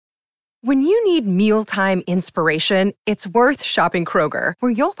When you need mealtime inspiration, it's worth shopping Kroger,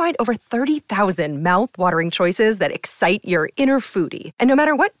 where you'll find over 30,000 mouth-watering choices that excite your inner foodie. And no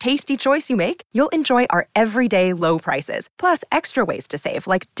matter what tasty choice you make, you'll enjoy our everyday low prices, plus extra ways to save,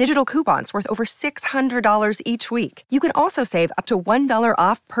 like digital coupons worth over $600 each week. You can also save up to $1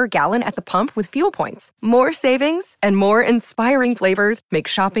 off per gallon at the pump with fuel points. More savings and more inspiring flavors make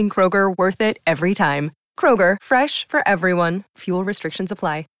shopping Kroger worth it every time. Kroger, fresh for everyone. Fuel restrictions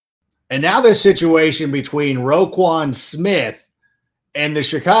apply. And now the situation between Roquan Smith and the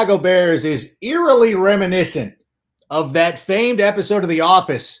Chicago Bears is eerily reminiscent of that famed episode of The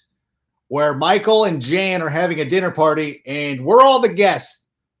Office where Michael and Jan are having a dinner party and we're all the guests.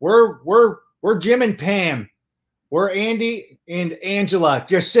 We're Jim and Pam. We're Andy and Angela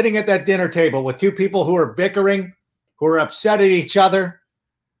just sitting at that dinner table with two people who are bickering, who are upset at each other.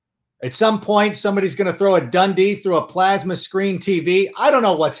 At some point, somebody's going to throw a Dundee through a plasma screen TV. I don't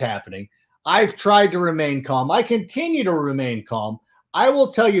know what's happening. I've tried to remain calm. I continue to remain calm. I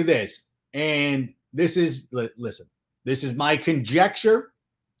will tell you this, and this is, listen, this is my conjecture.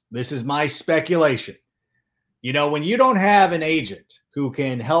 This is my speculation. You know, when you don't have an agent who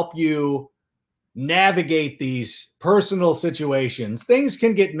can help you navigate these personal situations, things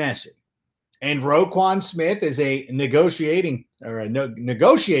can get messy. And Roquan Smith is a negotiating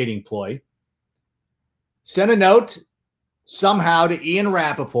ploy. Sent a note somehow to Ian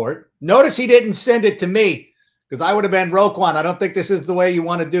Rappaport. Notice he didn't send it to me because I would have been Roquan. I don't think this is the way you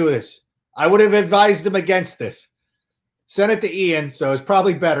want to do this. I would have advised him against this. Sent it to Ian, so it's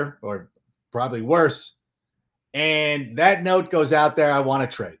probably better or probably worse. And that note goes out there, I want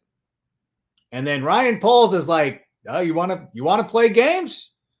to trade. And then Ryan Poles is like, oh, you want to play games?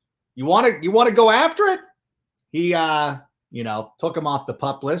 You want to go after it? He, took him off the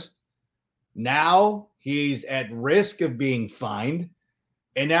PUP list. Now he's at risk of being fined.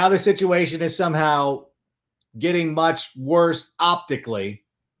 And now the situation is somehow getting much worse optically.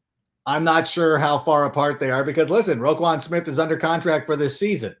 I'm not sure how far apart they are because, listen, Roquan Smith is under contract for this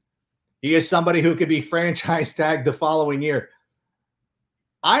season. He is somebody who could be franchise tagged the following year.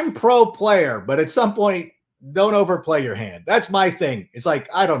 I'm pro player, but at some point, don't overplay your hand. That's my thing. It's like,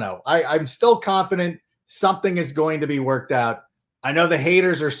 I don't know. I'm still confident something is going to be worked out. I know the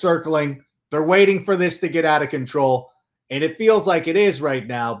haters are circling. They're waiting for this to get out of control. And it feels like it is right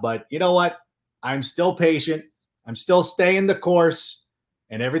now. But you know what? I'm still patient. I'm still staying the course.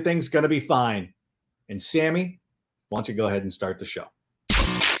 And everything's going to be fine. And Sammy, why don't you go ahead and start the show?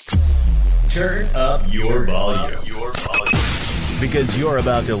 Turn up your volume. Because you're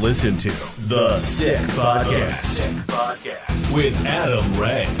about to listen to The Sick Podcast with Adam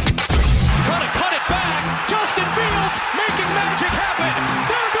Ray. Trying to cut it back. Justin Fields making magic happen.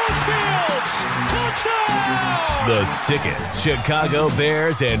 There goes Fields. Touchdown. The sickest Chicago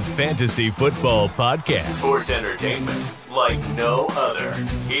Bears and fantasy football podcast. Sports entertainment like no other.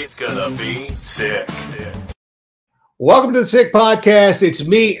 It's gonna be sick. Welcome to the Sick Podcast. It's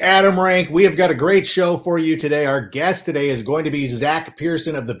me, Adam Rank. We have got a great show for you today. Our guest today is going to be Zack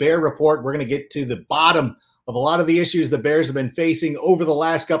Pearson of the Bear Report. We're going to get to the bottom of a lot of the issues the Bears have been facing over the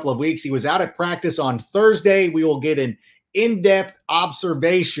last couple of weeks. He was out at practice on Thursday. We will get an in-depth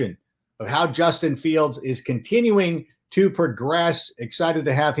observation of how Justin Fields is continuing to progress. Excited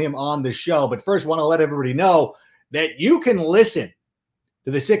to have him on the show. But first, want to let everybody know that you can listen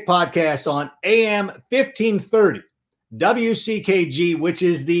to the Sick Podcast on AM 1530. WCKG, which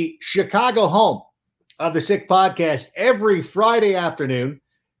is the Chicago home of the Sick Podcast, every Friday afternoon,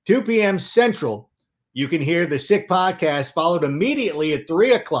 2 p.m. Central. You can hear the Sick Podcast followed immediately at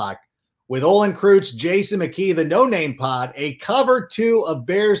 3 o'clock with Olin Kreutz, Jason McKee, the No Name Pod, a cover two of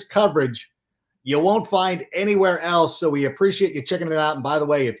Bears coverage you won't find anywhere else. So we appreciate you checking it out. And by the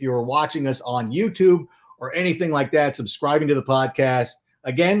way, if you're watching us on YouTube or anything like that, subscribing to the podcast.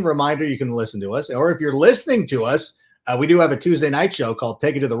 Again, reminder, you can listen to us. Or if you're listening to us, we do have a Tuesday night show called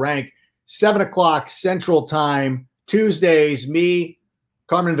Take It to the Rank, 7 o'clock Central Time, Tuesdays. Me,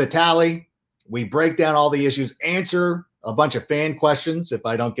 Carmen Vitale. We break down all the issues, answer a bunch of fan questions if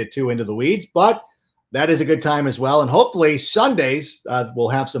I don't get too into the weeds, but that is a good time as well. And hopefully Sundays we'll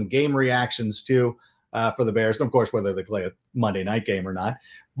have some game reactions too for the Bears. And of course, whether they play a Monday night game or not.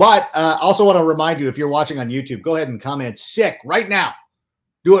 But also want to remind you, if you're watching on YouTube, go ahead and comment sick right now.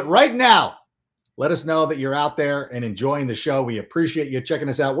 Do it right now. Let us know that you're out there and enjoying the show. We appreciate you checking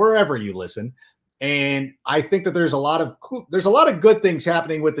us out wherever you listen. And I think that there's a lot of good things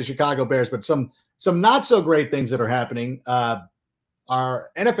happening with the Chicago Bears, but some not so great things that are happening. Our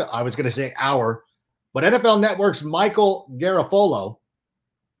NFL, I was going to say but NFL Network's Michael Garafolo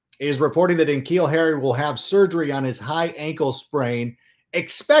is reporting that N'Keal Harry will have surgery on his high ankle sprain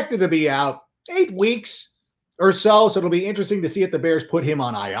expected to be out 8 weeks or so. So it'll be interesting to see if the Bears put him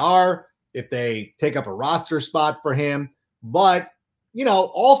on IR, if they take up a roster spot for him. But,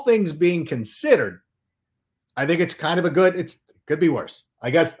 all things being considered, I think it's kind of it could be worse.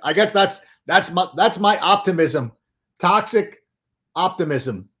 I guess that's my optimism, toxic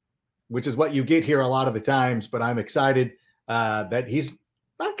optimism, which is what you get here a lot of the times. But I'm excited that he's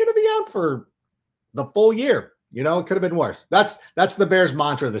not going to be out for the full year. It could have been worse. That's the Bears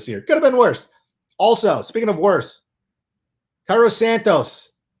mantra this year. Could have been worse. Also, speaking of worse, Cairo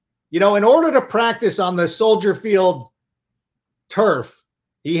Santos, in order to practice on the Soldier Field turf,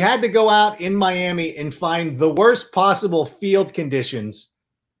 he had to go out in Miami and find the worst possible field conditions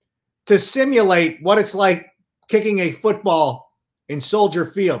to simulate what it's like kicking a football in Soldier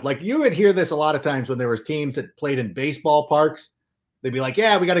Field. Like, you would hear this a lot of times when there was teams that played in baseball parks. They'd be like,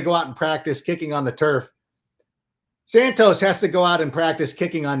 yeah, we got to go out and practice kicking on the turf. Santos has to go out and practice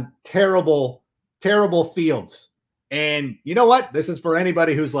kicking on terrible, terrible fields. And you know what? This is for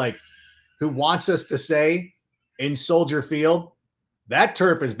anybody who wants us to say in Soldier Field, that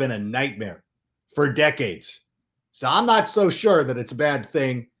turf has been a nightmare for decades. So I'm not so sure that it's a bad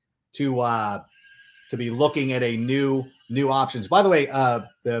thing to be looking at a new options. By the way,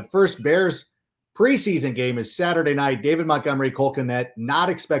 the first Bears preseason game is Saturday night. David Montgomery, Cole Kmet, not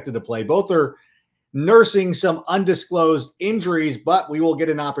expected to play. Both are nursing some undisclosed injuries, but we will get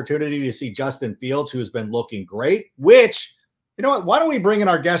an opportunity to see Justin Fields, who has been looking great, which, you know what, why don't we bring in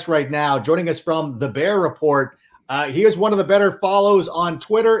our guest right now, joining us from the Bear Report. He is one of the better follows on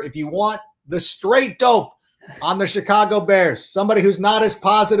Twitter. If you want the straight dope on the Chicago Bears, somebody who's not as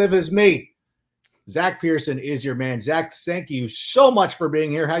positive as me, Zack Pearson is your man. Zack, thank you so much for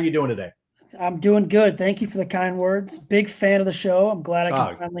being here. How you doing today? I'm doing good. Thank you for the kind words. Big fan of the show. I'm glad I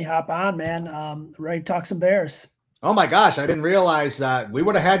can finally hop on, man. Ready to talk some Bears. Oh my gosh, I didn't realize that we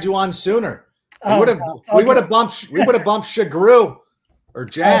would have had you on sooner. We would have bumped Shagru or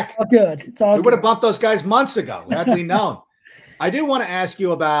Jack. It's all good. It's all we would have bumped those guys months ago had we known. I do want to ask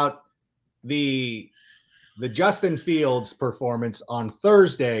you about the Justin Fields performance on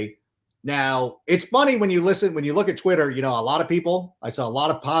Thursday. Now, it's funny when you look at Twitter, a lot of people, I saw a lot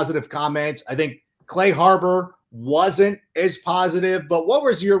of positive comments. I think Clay Harbor wasn't as positive, but what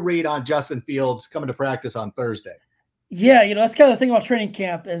was your read on Justin Fields coming to practice on Thursday? Yeah, that's kind of the thing about training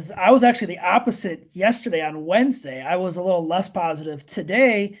camp is I was actually the opposite yesterday on Wednesday. I was a little less positive.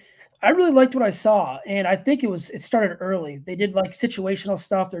 Today, I really liked what I saw, and I think it started early. They did like situational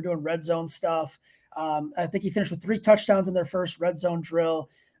stuff. They're doing red zone stuff. I think he finished with 3 touchdowns in their first red zone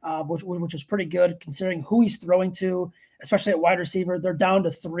drill. Which is pretty good considering who he's throwing to, especially at wide receiver. They're down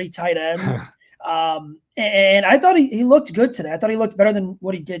to 3 tight ends. And I thought he looked good today. I thought he looked better than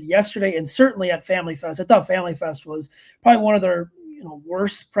what he did yesterday and certainly at Family Fest. I thought Family Fest was probably one of their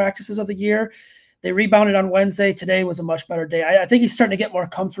worst practices of the year. They rebounded on Wednesday. Today was a much better day. I think he's starting to get more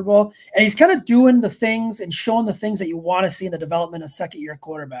comfortable, and he's kind of doing the things and showing the things that you want to see in the development of a second-year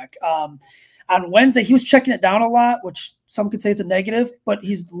quarterback. On Wednesday, he was checking it down a lot, which some could say it's a negative, but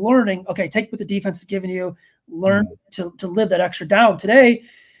he's learning, okay, take what the defense is giving you, learn to live that extra down. Today,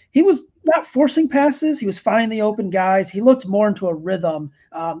 he was not forcing passes. He was finding the open guys. He looked more into a rhythm.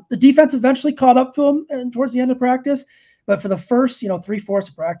 The defense eventually caught up to him and towards the end of practice, but for the first, 3/4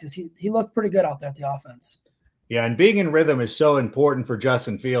 of practice, he looked pretty good out there at the offense. Yeah, and being in rhythm is so important for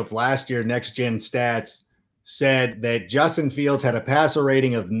Justin Fields. Last year, Next Gen Stats said that Justin Fields had a passer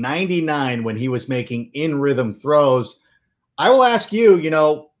rating of 99 when he was making in-rhythm throws. I will ask you,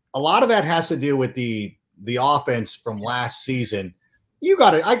 a lot of that has to do with the offense from last season. I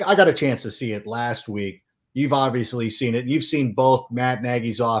got a chance to see it last week. You've obviously seen it. You've seen both Matt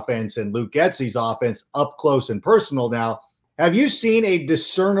Nagy's offense and Luke Getsy's offense up close and personal now. Have you seen a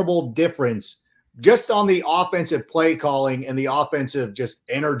discernible difference just on the offensive play calling and the offensive just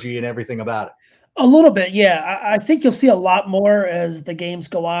energy and everything about it? A little bit, yeah. I think you'll see a lot more as the games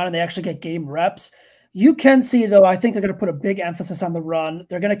go on and they actually get game reps. You can see, though, I think they're going to put a big emphasis on the run.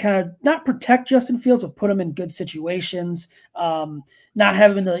 They're going to kind of not protect Justin Fields, but put him in good situations, not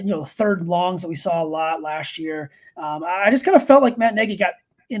having the third longs that we saw a lot last year. I just kind of felt like Matt Nagy got,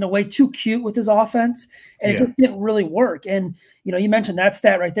 in a way, too cute with his offense, and it just didn't really work. And, you mentioned that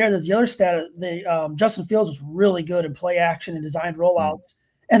stat right there. There's the other stat. Justin Fields was really good in play action and designed rollouts.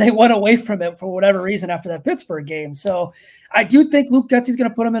 And they went away from it for whatever reason after that Pittsburgh game. So I do think Luke Getsy's going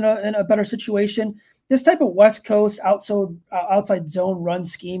to put him in a better situation. This type of West Coast outside zone run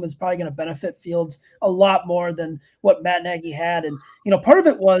scheme is probably going to benefit Fields a lot more than what Matt Nagy had. And, part of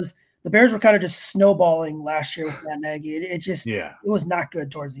it was the Bears were kind of just snowballing last year with Matt Nagy. It was not good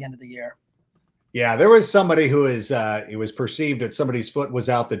towards the end of the year. Yeah, there was somebody who is it was perceived that somebody's foot was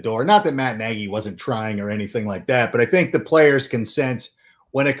out the door. Not that Matt Nagy wasn't trying or anything like that, but I think the players can sense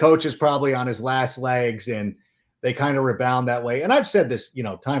when a coach is probably on his last legs and they kind of rebound that way. And I've said this,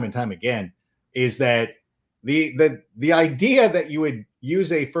 time and time again, is that the idea that you would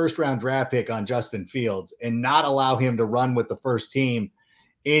use a first round draft pick on Justin Fields and not allow him to run with the first team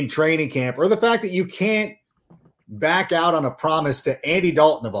in training camp, or the fact that you can't back out on a promise to Andy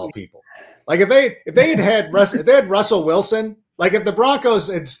Dalton of all people. Like if they had Russell Wilson, like if the Broncos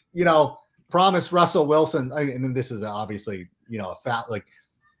had promised Russell Wilson, and then this is obviously a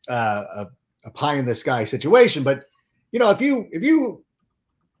pie in the sky situation, but if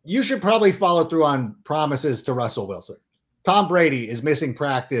you should probably follow through on promises to Russell Wilson. Tom Brady is missing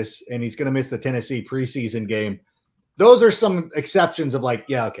practice and he's going to miss the Tennessee preseason game. Those are some exceptions of like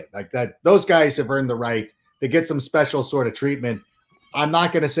that. Those guys have earned the right to get some special sort of treatment. I'm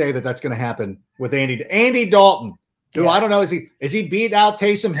not going to say that that's going to happen with Andy Dalton, who I don't know. Is he beat out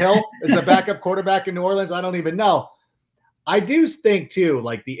Taysom Hill as the backup quarterback in New Orleans? I don't even know. I do think too,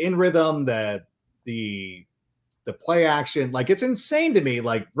 like the in rhythm, the play action, like it's insane to me.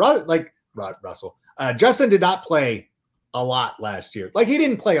 Like Russell, Justin did not play a lot last year. Like he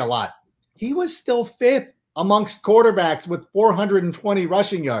didn't play a lot. He was still fifth amongst quarterbacks with 420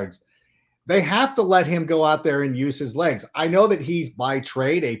 rushing yards. They have to let him go out there and use his legs. I know that he's by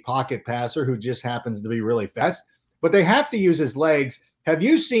trade a pocket passer who just happens to be really fast, but they have to use his legs. Have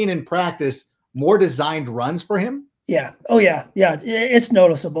you seen in practice more designed runs for him? Yeah. Oh, yeah. Yeah. It's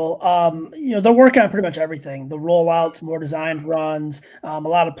noticeable. They're working on pretty much everything. The rollouts, more designed runs, a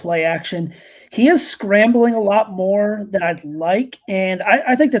lot of play action. He is scrambling a lot more than I'd like. And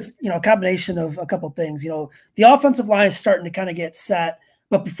I think that's, a combination of a couple of things. The offensive line is starting to kind of get set.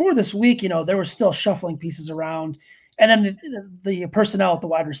 But before this week, there were still shuffling pieces around. And then the personnel at the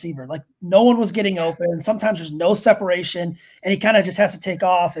wide receiver, like no one was getting open. Sometimes there's no separation, and he kind of just has to take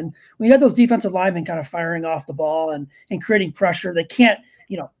off. And when you got those defensive linemen kind of firing off the ball and creating pressure, they can't,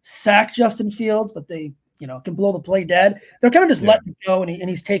 sack Justin Fields, but they, can blow the play dead. They're kind of just letting him go, and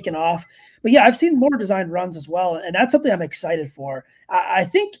he's taken off. But yeah, I've seen more designed runs as well, and that's something I'm excited for. I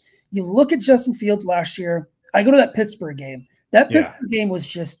think you look at Justin Fields last year. I go to that Pittsburgh game. That Pittsburgh game was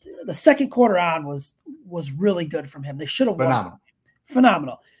just the second quarter on was really good from him. They should have won.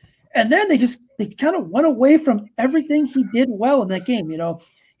 Phenomenal. And then they kind of went away from everything he did well in that game,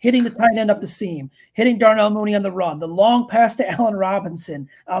 hitting the tight end up the seam, hitting Darnell Mooney on the run, the long pass to Allen Robinson.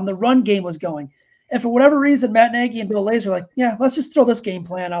 The run game was going. And for whatever reason, Matt Nagy and Bill Lazor were like, yeah, let's just throw this game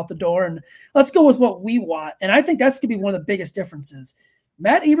plan out the door and let's go with what we want. And I think that's going to be one of the biggest differences.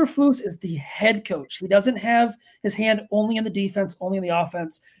 Matt Eberflus is the head coach. He doesn't have his hand only in the defense, only in the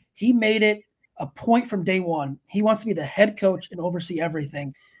offense. He made it a point from day one. He wants to be the head coach and oversee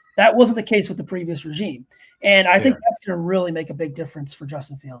everything. That wasn't the case with the previous regime. And I think that's going to really make a big difference for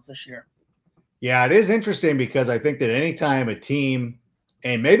Justin Fields this year. Yeah, it is interesting because I think that anytime a team,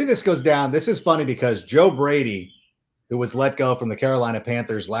 and maybe this goes down, this is funny because Joe Brady, who was let go from the Carolina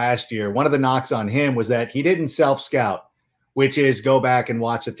Panthers last year, one of the knocks on him was that he didn't self-scout, which is go back and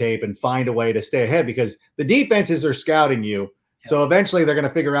watch the tape and find a way to stay ahead because the defenses are scouting you. Yeah. So eventually they're going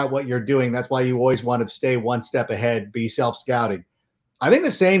to figure out what you're doing. That's why you always want to stay one step ahead, be self-scouting. I think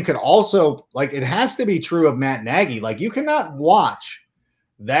the same could also, it has to be true of Matt Nagy. Like you cannot watch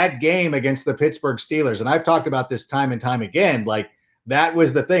that game against the Pittsburgh Steelers. And I've talked about this time and time again. Like that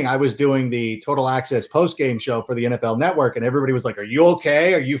was the thing. I was doing the Total Access post-game show for the NFL Network and everybody was like, are you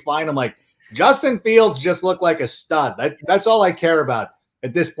okay? Are you fine? I'm like, Justin Fields just looked like a stud. That's all I care about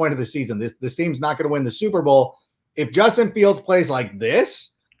at this point of the season. This team's not going to win the Super Bowl. If Justin Fields plays like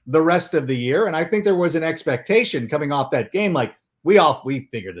this the rest of the year, and I think there was an expectation coming off that game, like we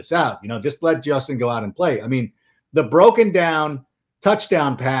figured this out, just let Justin go out and play. I mean, the broken down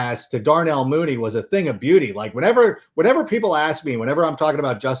touchdown pass to Darnell Mooney was a thing of beauty. Like whenever people ask me, whenever I'm talking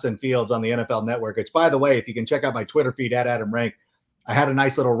about Justin Fields on the NFL Network, it's, by the way, if you can check out my Twitter feed at Adam Rank, I had a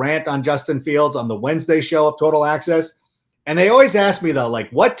nice little rant on Justin Fields on the Wednesday show of Total Access. And they always ask me, though,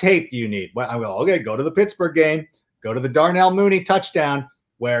 like, what tape do you need? Well, I go, okay, go to the Pittsburgh game, go to the Darnell Mooney touchdown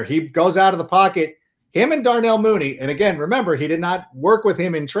where he goes out of the pocket. Him and Darnell Mooney, and again, remember, he did not work with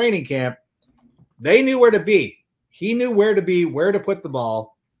him in training camp. They knew where to be. He knew where to be, where to put the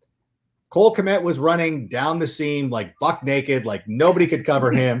ball. Cole Kmet was running down the seam like buck naked, like nobody could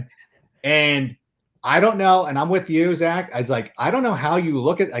cover him. And I don't know, and I'm with you, Zach. I was like, I don't know how you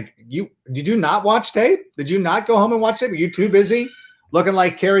look at did you not watch tape? Did you not go home and watch tape? Are you too busy looking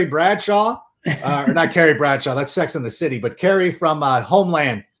like Carrie Bradshaw? Or not Carrie Bradshaw, that's Sex and the City, but Carrie from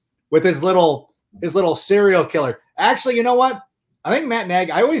Homeland with his little serial killer. Actually, you know what? I think Matt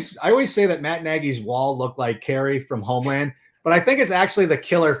Nagy. I always say that Matt Nagy's wall looked like Carrie from Homeland, but I think it's actually the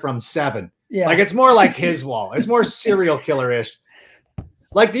killer from Seven. Yeah. Like it's more like his wall. It's more serial killer-ish.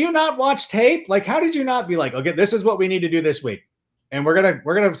 Like, do you not watch tape? Like, how did you not be like, okay, this is what we need to do this week, and we're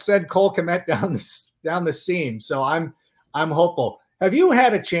gonna send Cole Kmet down the seam. So I'm hopeful. Have you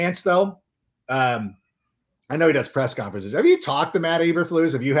had a chance though? I know he does press conferences. Have you talked to Matt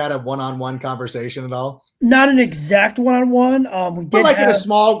Eberflus? Have you had a one-on-one conversation at all? Not an exact one-on-one. We did, in a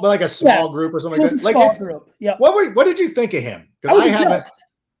small group or something like that. Small group. Yeah. What did you think of him? I haven't.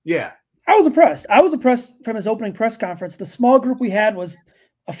 Yeah. I was impressed. I was impressed from his opening press conference. The small group we had was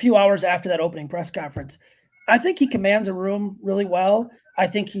a few hours after that opening press conference. I think he commands a room really well. I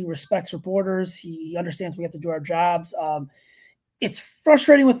think he respects reporters. He understands we have to do our jobs. It's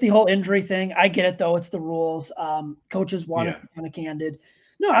frustrating with the whole injury thing. I get it, though. It's the rules. Coaches want to be kind of candid.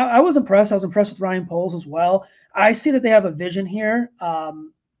 No, I was impressed. I was impressed with Ryan Poles as well. I see that they have a vision here.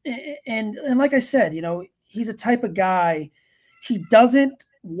 And like I said, he's a type of guy, he doesn't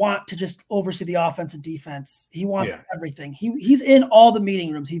want to just oversee the offense and defense. He wants everything. He's in all the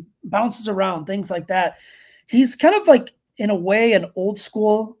meeting rooms. He bounces around, things like that. He's kind of like, in a way, an old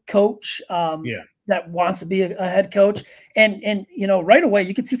school coach. That wants to be a head coach. And right away,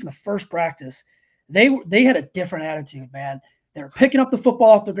 you could see from the first practice, they had a different attitude, man. They're picking up the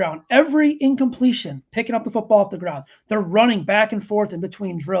football off the ground. Every incompletion, picking up the football off the ground. They're running back and forth in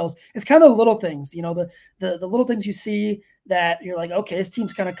between drills. It's kind of the little things, the little things you see that you're like, okay, this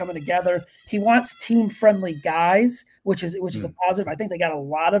team's kind of coming together. He wants team-friendly guys, which is a positive. I think they got a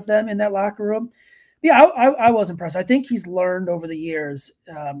lot of them in that locker room. Yeah, I was impressed. I think he's learned over the years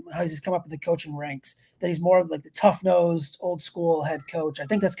how he's come up in the coaching ranks, that he's more of like the tough-nosed, old-school head coach. I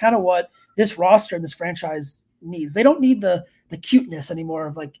think that's kind of what this roster and this franchise needs. They don't need the cuteness anymore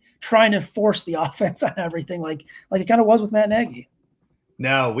of like trying to force the offense on everything like it kind of was with Matt Nagy.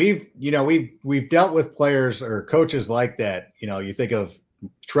 No, we've dealt with players or coaches like that. You think of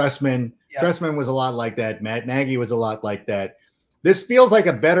Tressman. Yeah. Tressman was a lot like that. Matt Nagy was a lot like that. This feels like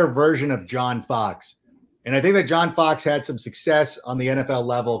a better version of John Fox. And I think that John Fox had some success on the NFL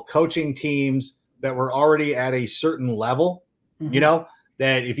level, coaching teams that were already at a certain level, that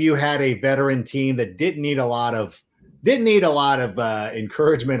if you had a veteran team that didn't need a lot of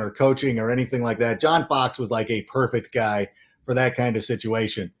encouragement or coaching or anything like that, John Fox was like a perfect guy for that kind of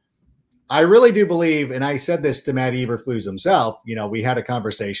situation. I really do believe, and I said this to Matt Eberflus himself, we had a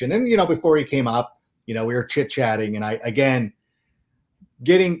conversation and, before he came up, we were chit-chatting, and I, again,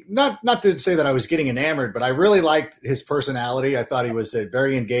 getting not to say that I was getting enamored, but I really liked his personality. I thought he was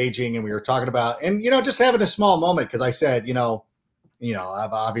very engaging, and we were talking about, and just having a small moment, because I said,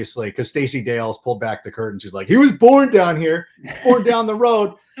 I've obviously, because Stacey Dales pulled back the curtain. She's like, he was born down here, he's born down the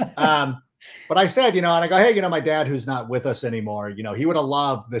road. But I said, and I go, hey, my dad who's not with us anymore, he would have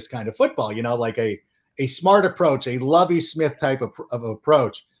loved this kind of football, like a smart approach, a Lovie Smith type of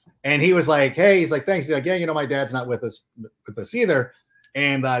approach. And he was like, hey, he's like, thanks. He's like, yeah, my dad's not with us either.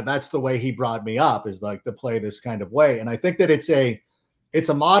 And that's the way he brought me up, is like to play this kind of way. And I think that it's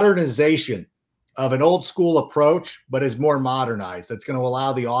a modernization of an old school approach, but is more modernized. That's going to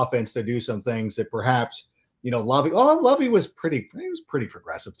allow the offense to do some things that perhaps, Lovie was pretty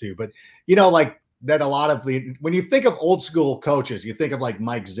progressive too, but like that, a lot of when you think of old school coaches, you think of like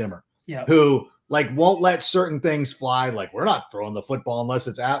Mike Zimmer, who like won't let certain things fly. Like, we're not throwing the football unless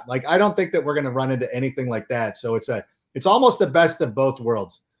it's out. Like, I don't think that we're going to run into anything like that. So it's almost the best of both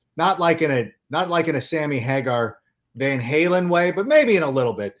worlds. Not like in a Sammy Hagar, Van Halen way, but maybe in a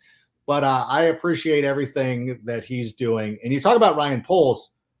little bit. But I appreciate everything that he's doing. And you talk about Ryan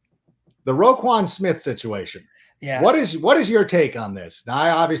Poles, the Roquan Smith situation. Yeah. What is your take on this? Now, I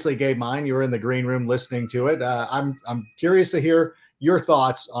obviously gave mine. You were in the green room listening to it. I'm curious to hear your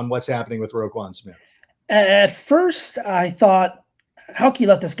thoughts on what's happening with Roquan Smith. At first, I thought, how can you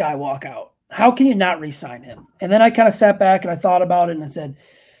let this guy walk out? How can you not re-sign him? And then I kind of sat back and I thought about it and I said,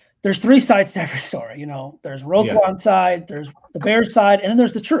 there's three sides to every story. There's Roquan's side, there's the Bears side, and then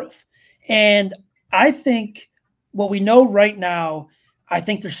there's the truth. And I think what we know right now, I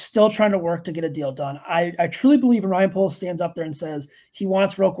think they're still trying to work to get a deal done. I truly believe when Ryan Poles stands up there and says he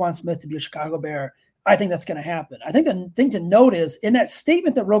wants Roquan Smith to be a Chicago Bear, I think that's going to happen. I think the thing to note is in that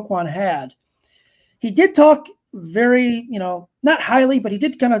statement that Roquan had, he did talk very, not highly, but he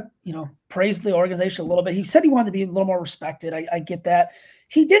did kind of, praise the organization a little bit. He said he wanted to be a little more respected. I get that.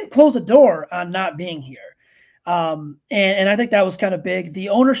 He didn't close the door on not being here. And I think that was kind of big. The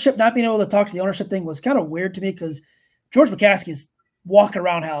ownership, not being able to talk to the ownership thing was kind of weird to me because George McCaskey is walking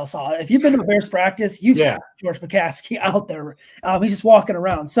around Hallis Hall. If you've been to a Bears practice, you've seen George McCaskey out there. He's just walking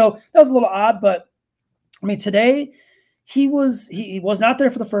around. So that was a little odd, but I mean, today he was not there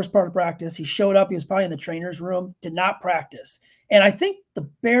for the first part of practice. He showed up. He was probably in the trainer's room, did not practice. And I think the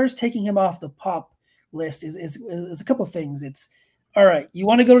Bears taking him off the PUP list is a couple of things. It's all right. You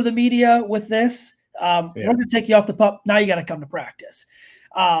want to go to the media with this? We're going to take you off the PUP. Now you got to come to practice.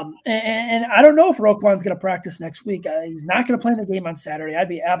 And I don't know if Roquan's going to practice next week. He's not going to play in the game on Saturday. I'd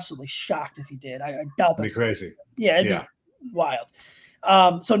be absolutely shocked if he did. I doubt that's crazy. Yeah, it'd be wild.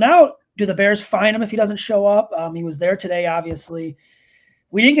 So now, do the Bears fine him if he doesn't show up? He was there today, obviously.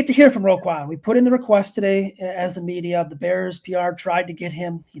 We didn't get to hear from Roquan. We put in the request today as the media. The Bears PR tried to get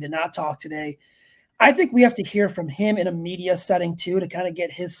him. He did not talk today. I think we have to hear from him in a media setting too to kind of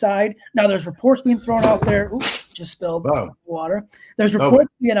get his side. Now, there's reports being thrown out there. Oops, just spilled water. There's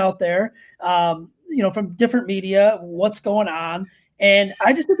reports being out there, from different media, what's going on. And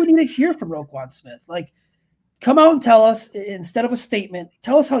I just think we need to hear from Roquan Smith. Like, come out and tell us, instead of a statement,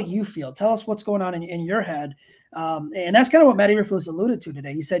 tell us how you feel. Tell us what's going on in your head. And that's kind of what Matt Eberflus alluded to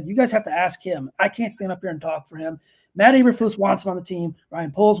today. He said, you guys have to ask him. I can't stand up here and talk for him. Matt Eberflus wants him on the team. Ryan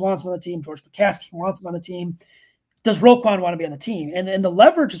Poles wants him on the team. George McCaskey wants him on the team. Does Roquan want to be on the team? And the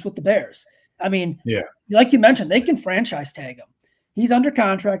leverage is with the Bears. I mean, like you mentioned, they can franchise tag him. He's under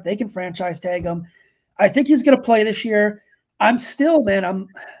contract. They can franchise tag him. I think he's going to play this year. I've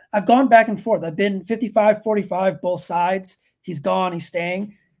gone back and forth. I've been 55-45, both sides. He's gone. He's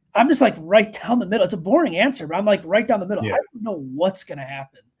staying. I'm just like right down the middle. It's a boring answer, but I'm like right down the middle. I don't know what's going to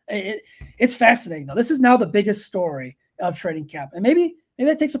happen. It's fascinating, though. This is now the biggest story of training camp. And maybe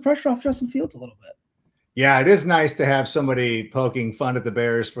that takes the pressure off Justin Fields a little bit. Yeah, it is nice to have somebody poking fun at the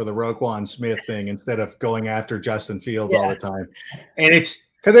Bears for the Roquan Smith thing instead of going after Justin Fields all the time. And it's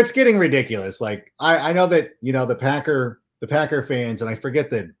because it's getting ridiculous. Like I know that, the Packer fans, and I forget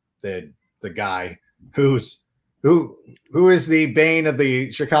the guy who is the bane of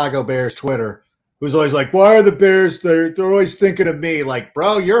the Chicago Bears Twitter, who's always like, why are the Bears, they're always thinking of me? Like,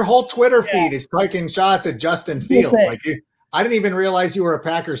 bro, your whole Twitter feed is taking shots at Justin Fields. Like, I didn't even realize you were a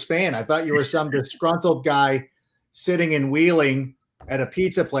Packers fan. I thought you were some disgruntled guy sitting in Wheeling at a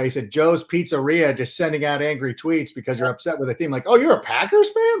pizza place at Joe's Pizzeria, just sending out angry tweets because you're upset with the team. Like, oh, you're a Packers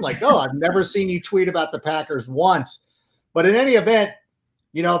fan? Like, oh, I've never seen you tweet about the Packers once. But in any event,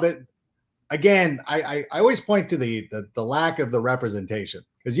 that again, I always point to the lack of the representation,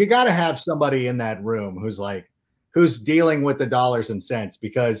 because you got to have somebody in that room who's dealing with the dollars and cents,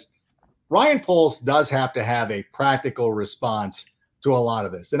 because Ryan Poles does have to have a practical response to a lot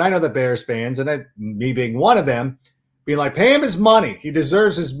of this. And I know the Bears fans, and me being one of them, being like, pay him his money. He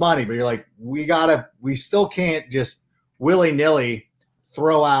deserves his money. But you're like, we still can't just willy-nilly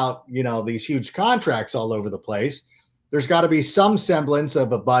throw out, these huge contracts all over the place. There's got to be some semblance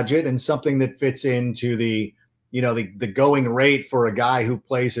of a budget and something that fits into the going rate for a guy who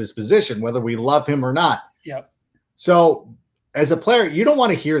plays his position, whether we love him or not. Yep. So as a player, you don't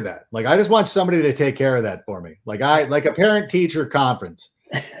want to hear that. Like, I just want somebody to take care of that for me. Like a parent-teacher conference.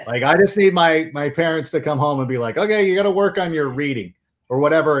 Like, I just need my parents to come home and be like, okay, you got to work on your reading or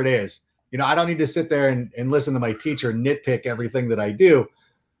whatever it is. I don't need to sit there and listen to my teacher nitpick everything that I do.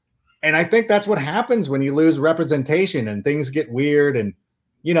 And I think that's what happens when you lose representation and things get weird. And,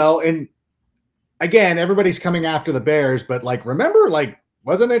 and again, everybody's coming after the Bears, but remember,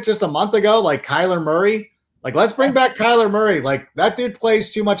 wasn't it just a month ago, Kyler Murray? Let's bring back Kyler Murray. That dude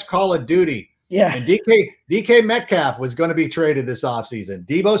plays too much Call of Duty. Yeah. And DK Metcalf was going to be traded this offseason.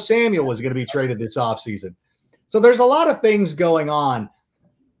 Deebo Samuel was going to be traded this offseason. So there's a lot of things going on.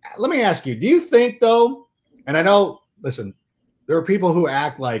 Let me ask you, do you think, though, and I know, listen, there are people who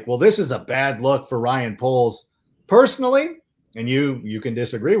act like, well, this is a bad look for Ryan Poles. Personally, and you can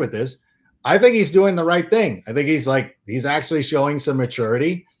disagree with this, I think he's doing the right thing. I think he's actually showing some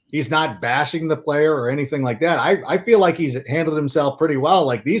maturity. He's not bashing the player or anything like that. I feel like he's handled himself pretty well.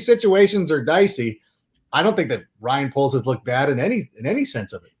 These situations are dicey. I don't think that Ryan Poles has looked bad in any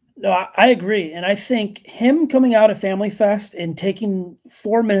sense of it. No, I agree. And I think him coming out at Family Fest and taking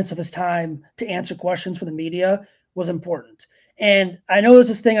 4 minutes of his time to answer questions for the media was important. And I know there's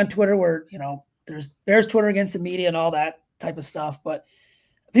this thing on Twitter where, there's Bears Twitter against the media and all that type of stuff. But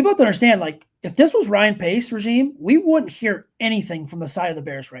people have to understand, if this was Ryan Pace regime, we wouldn't hear anything from the side of the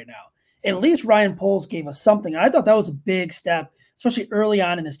Bears right now. At least Ryan Poles gave us something. I thought that was a big step, especially early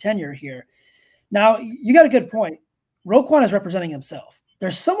on in his tenure here. Now, you got a good point. Roquan is representing himself.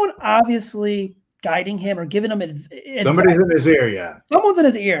 There's someone obviously guiding him or giving him advice. Somebody's in his ear, yeah. Someone's in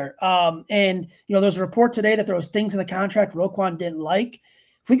his ear. And, there's a report today that there was things in the contract Roquan didn't like.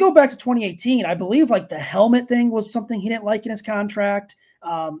 If we go back to 2018, I believe the helmet thing was something he didn't like in his contract,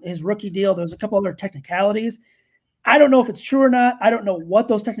 his rookie deal. There was a couple other technicalities. I don't know if it's true or not. I don't know what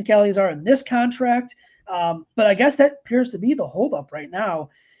those technicalities are in this contract. But I guess that appears to be the holdup right now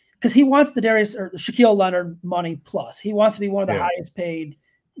because he wants the Darius or the Shaquille Leonard money plus. He wants to be one of the highest paid,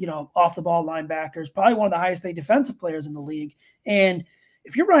 off the ball linebackers, probably one of the highest paid defensive players in the league. And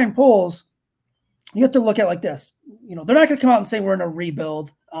if you're Ryan Poles, you have to look at it like this. They're not going to come out and say we're in a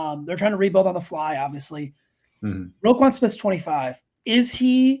rebuild. They're trying to rebuild on the fly, obviously. Roquan Smith's 25. Is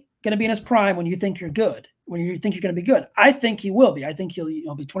he going to be in his prime when you think you're good, when you think you're going to be good? I think he will be. I think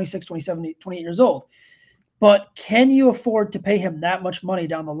he'll be 26, 27, 28 years old. But can you afford to pay him that much money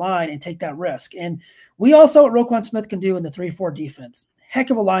down the line and take that risk? And we all saw what Roquan Smith can do in the 3-4 defense. Heck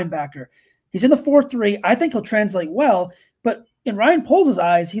of a linebacker. He's in the 4-3. I think he'll translate well. But in Ryan Poles'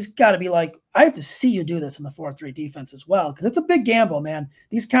 eyes, he's got to be like, I have to see you do this in the 4-3 defense as well, because it's a big gamble, man.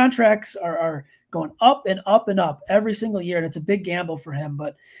 These contracts are going up and up and up every single year, and it's a big gamble for him.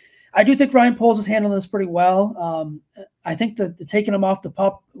 But I do think Ryan Poles is handling this pretty well. I think the taking him off the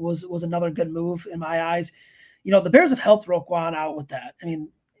pup was another good move in my eyes. The Bears have helped Roquan out with that. I mean,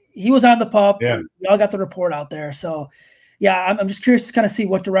 he was on the pup. Yeah. We all got the report out there. So, yeah, I'm just curious to kind of see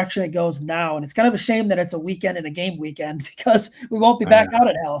what direction it goes now. And it's kind of a shame that it's a weekend and a game weekend because we won't be back out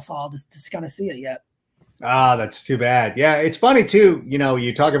at Alice Hall to kind of see it yet. Ah, that's too bad. Yeah, it's funny, too.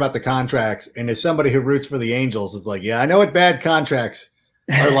 You talk about the contracts, and as somebody who roots for the Angels, it's like, yeah, I know what bad contracts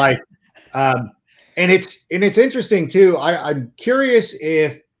are like. And it's interesting, too. I'm curious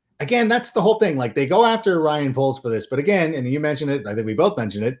if, again, that's the whole thing. Like, they go after Ryan Poles for this. But again, and you mentioned it, I think we both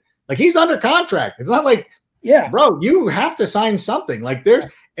mentioned it, like, he's under contract. It's not like, yeah, bro, you have to sign something. Like,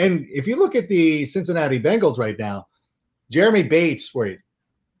 and if you look at the Cincinnati Bengals right now, Jeremy Bates,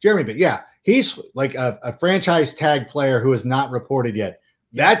 yeah, he's like a franchise tag player who is not reported yet.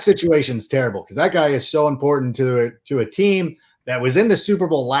 That situation's terrible because that guy is so important to a team that was in the Super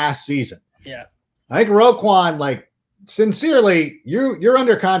Bowl last season. Yeah. I think Roquan, like, sincerely, you're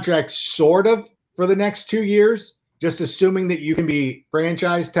under contract sort of for the next 2 years, just assuming that you can be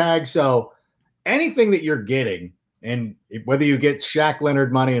franchise tagged. So anything that you're getting, and whether you get Shaq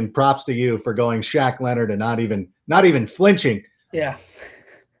Leonard money, and props to you for going Shaq Leonard and not even flinching. Yeah.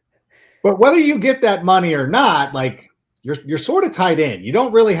 But whether you get that money or not, like, you're sort of tied in. You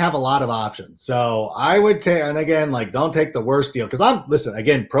don't really have a lot of options. So I would take, and again, like, don't take the worst deal because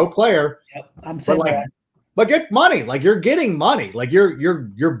again, pro player. Yep, I'm saying that. But get money. Like, you're getting money. Like,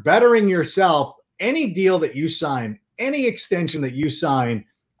 you're bettering yourself. Any deal that you sign, any extension that you sign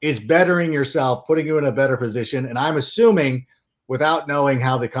is bettering yourself, putting you in a better position. And I'm assuming, without knowing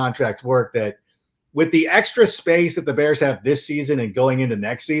how the contracts work, that with the extra space that the Bears have this season and going into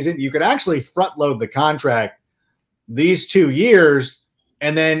next season, you could actually front load the contract these 2 years.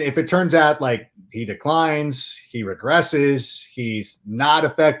 And then if it turns out like he declines, he regresses, he's not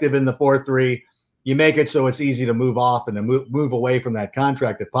effective in the 4-3, you make it so it's easy to move off and to move away from that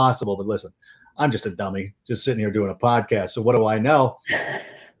contract if possible. But listen, I'm just a dummy, just sitting here doing a podcast. So what do I know?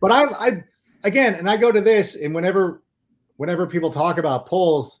 But I again, and I go to this, and whenever people talk about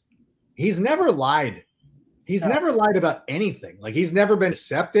Poles, he's never lied. He's never lied about anything. Like, he's never been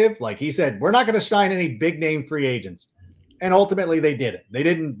deceptive. Like, he said, we're not going to sign any big name free agents. And ultimately they did it. They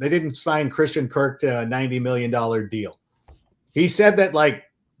didn't sign Christian Kirk to a $90 million deal. He said that, like,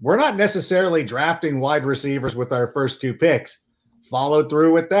 we're not necessarily drafting wide receivers with our first 2 picks. Followed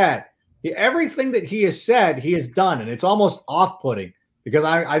through with that. Everything that he has said, he has done. And it's almost off-putting because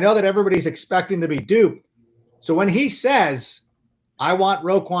I know that everybody's expecting to be duped. So when he says, I want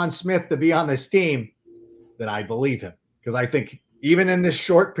Roquan Smith to be on this team, then I believe him, because I think even in this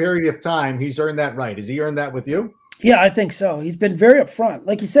short period of time, he's earned that right. Has he earned that with you? Yeah, I think so. He's been very upfront.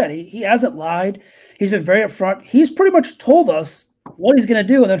 Like you said, he hasn't lied. He's been very upfront. He's pretty much told us what he's going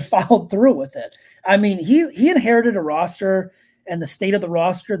to do and then followed through with it. I mean, he inherited a roster and the state of the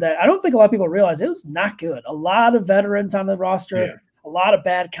roster that I don't think a lot of people realize it was not good. A lot of veterans on the roster, a lot of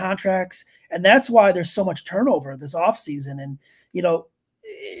bad contracts, and that's why there's so much turnover this offseason. And,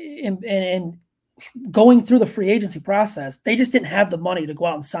 and going through the free agency process, they just didn't have the money to go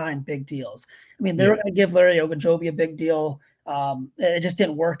out and sign big deals. I mean, they were going to give Larry Ogunjobi a big deal. It just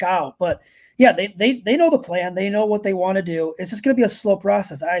didn't work out. But, yeah, they know the plan. They know what they want to do. It's just going to be a slow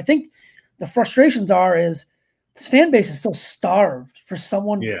process. I think the frustrations is this fan base is so starved for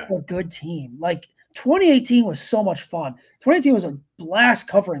someone for a good team. Like, 2018 was so much fun. 2018 was a blast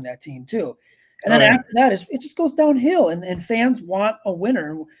covering that team, too. And then after that, it just goes downhill, and fans want a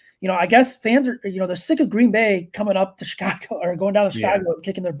winner. I guess fans are, they're sick of Green Bay coming up to Chicago or going down to Chicago and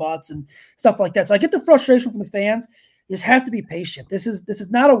kicking their butts and stuff like that. So I get the frustration from the fans. You just have to be patient. This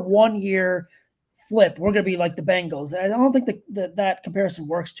is not a 1-year flip. We're going to be like the Bengals. I don't think that comparison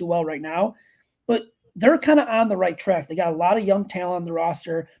works too well right now. But they're kind of on the right track. They got a lot of young talent on the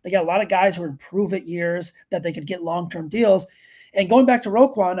roster. They got a lot of guys who are in prove-it years that they could get long-term deals. And going back to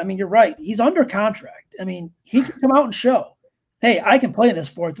Roquan, I mean, you're right. He's under contract. I mean, he can come out and show, hey, I can play this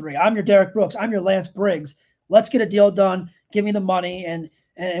 4-3. I'm your Derek Brooks. I'm your Lance Briggs. Let's get a deal done. Give me the money. And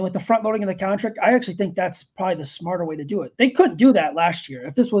with the front loading of the contract, I actually think that's probably the smarter way to do it. They couldn't do that last year.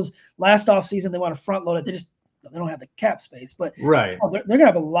 If this was last offseason, they want to front load it. They don't have the cap space, but right. They're going to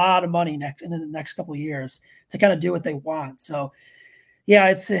have a lot of money in the next couple of years to kind of do what they want. So, yeah,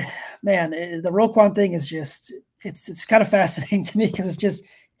 it's the Roquan thing is just it's kind of fascinating to me because it's just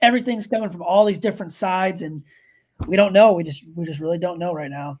everything's coming from all these different sides, and we don't know. We just really don't know right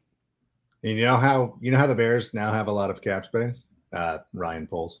now. And you know how the Bears now have a lot of cap space? Ryan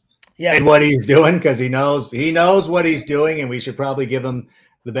Poles. Yeah, and what he's doing, because he knows what he's doing, and we should probably give him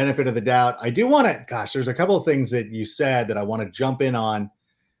the benefit of the doubt. I do want to, there's a couple of things that you said that I want to jump in on.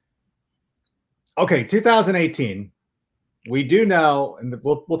 Okay, 2018. We do know, and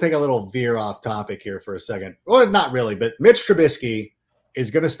we'll take a little veer off topic here for a second. Well, not really, but Mitch Trubisky is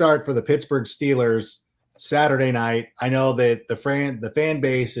going to start for the Pittsburgh Steelers Saturday night. I know that the fan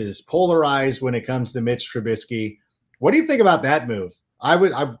base is polarized when it comes to Mitch Trubisky. What do you think about that move?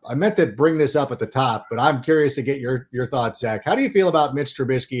 I meant to bring this up at the top, but I'm curious to get your thoughts, Zach. How do you feel about Mitch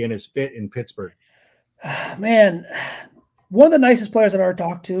Trubisky and his fit in Pittsburgh? Man, one of the nicest players I've ever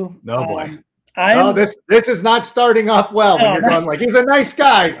talked to. No boy. This is not starting off well when you're going like he's a nice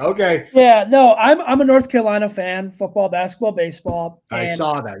guy. Okay. Yeah, no, I'm a North Carolina fan, football, basketball, baseball. I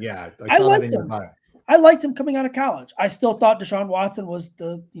saw that. Yeah, I saw that in your bio. I liked him coming out of college. I still thought Deshaun Watson was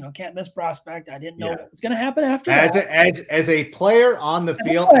the can't miss prospect. I didn't know what was going to happen after that. As a player on the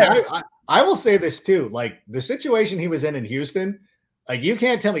field, I will say this too. Like the situation he was in Houston, like you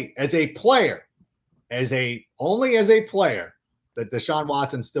can't tell me as a player, only as a player, that Deshaun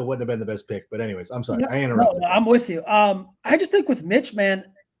Watson still wouldn't have been the best pick. But anyways, I'm sorry. I interrupted. No, I'm with you. I just think with Mitch, man,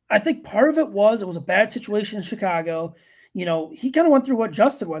 I think part of it was a bad situation in Chicago. He kind of went through what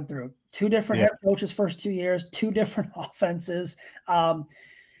Justin went through. 2 different head coaches first 2 years, 2 different offenses. And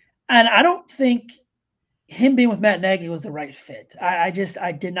I don't think him being with Matt Nagy was the right fit. I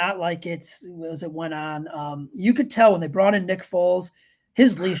did not like it as it went on. You could tell when they brought in Nick Foles,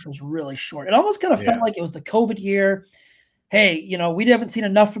 his leash was really short. It almost kind of felt like it was the COVID year. Hey, we haven't seen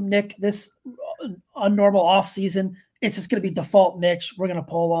enough from Nick this unnormal offseason. It's just going to be default Mitch. We're going to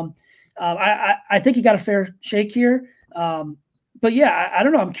pull him. I think he got a fair shake here. But yeah, I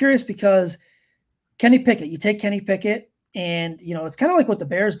don't know. I'm curious because Kenny Pickett, you take Kenny Pickett and, it's kind of like what the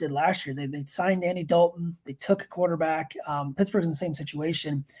Bears did last year. They signed Andy Dalton. They took a quarterback. Pittsburgh's in the same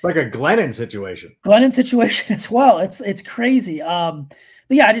situation. Like a Glennon situation. Glennon situation as well. It's crazy. But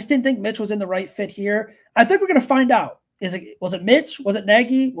yeah, I just didn't think Mitch was in the right fit here. I think we're going to find out. Was it Mitch? Was it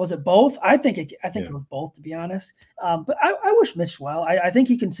Nagy? Was it both? I think it was both, to be honest. But I wish Mitch well. I think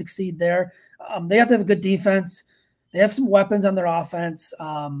he can succeed there. They have to have a good defense. They have some weapons on their offense.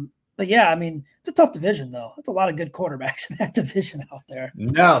 But yeah, I mean, it's a tough division, though. It's a lot of good quarterbacks in that division out there.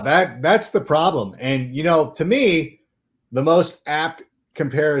 No, that's the problem. And, to me, the most apt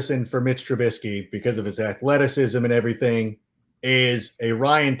comparison for Mitch Trubisky, because of his athleticism and everything, is a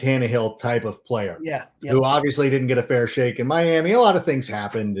Ryan Tannehill type of player. Yeah. Yep. Who obviously didn't get a fair shake in Miami. A lot of things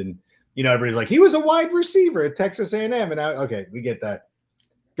happened. And, everybody's like, he was a wide receiver at Texas A&M. And okay, we get that.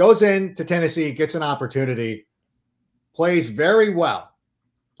 Goes into Tennessee, gets an opportunity, plays very well.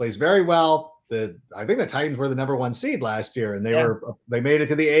 I think the Titans were the number 1 seed last year, and they made it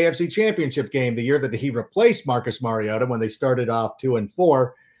to the AFC Championship game the year that he replaced Marcus Mariota when they started off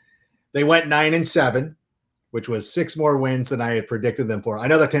 2-4. They went 9-7, which was 6 more wins than I had predicted them for. I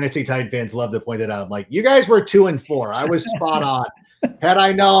know the Tennessee Titan fans love to point it out. I'm like, you guys were 2-4. I was spot on. Had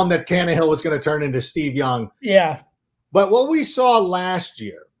I known that Tannehill was going to turn into Steve Young. Yeah. But what we saw last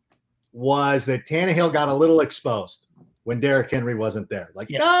year was that Tannehill got a little exposed when Derrick Henry wasn't there. A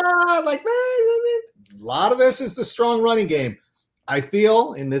lot of this is the strong running game. I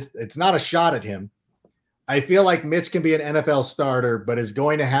feel it's not a shot at him. I feel like Mitch can be an NFL starter, but is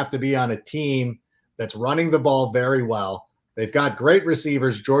going to have to be on a team that's running the ball very well. They've got great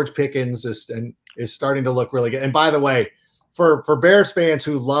receivers. George Pickens is starting to look really good. And by the way, for Bears fans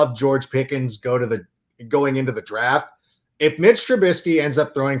who love George Pickens going into the draft, if Mitch Trubisky ends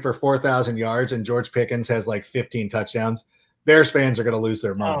up throwing for 4,000 yards and George Pickens has like 15 touchdowns, Bears fans are going to lose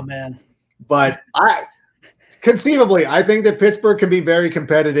their mind. Oh, man. But conceivably, I think that Pittsburgh can be very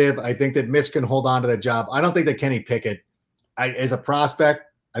competitive. I think that Mitch can hold on to that job. I don't think that Kenny Pickett, as a prospect,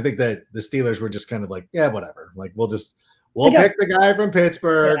 I think that the Steelers were just kind of like, yeah, whatever. Like, we'll pick the guy from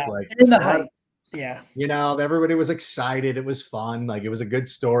Pittsburgh. Yeah, like in the hype. Yeah. Everybody was excited. It was fun. Like, it was a good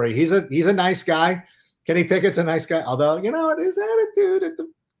story. He's a nice guy. Kenny Pickett's a nice guy, although, his attitude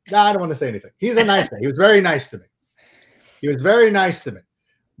I don't want to say anything. He's a nice guy. He was very nice to me.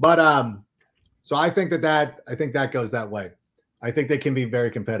 But so I think that goes that way. I think they can be very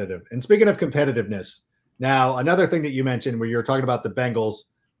competitive. And speaking of competitiveness, now another thing that you mentioned where you're talking about the Bengals,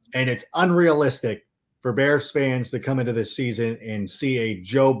 and it's unrealistic for Bears fans to come into this season and see a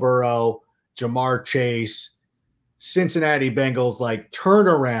Joe Burrow, Jamar Chase, Cincinnati Bengals like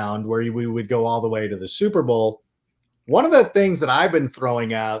turnaround where we would go all the way to the Super Bowl. One of the things that I've been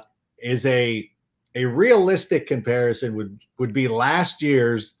throwing out is a realistic comparison would be last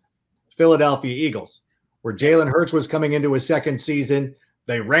year's Philadelphia Eagles, where Jalen Hurts was coming into his second season.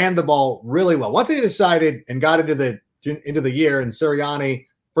 They ran the ball really well. Once they decided and got into the year, and Sirianni,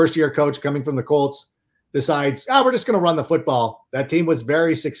 first-year coach coming from the Colts, decides, we're just going to run the football. That team was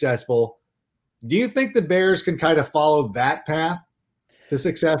very successful. Do you think the Bears can kind of follow that path to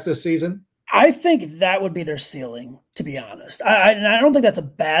success this season? I think that would be their ceiling, to be honest. And I don't think that's a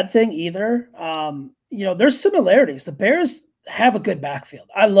bad thing either. There's similarities. The Bears have a good backfield.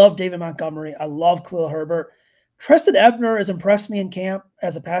 I love David Montgomery. I love Khalil Herbert. Treston Ebner has impressed me in camp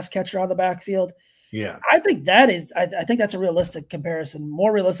as a pass catcher on the backfield. Yeah. I think that's a realistic comparison,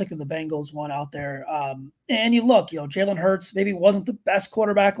 more realistic than the Bengals one out there. And you look, Jalen Hurts maybe wasn't the best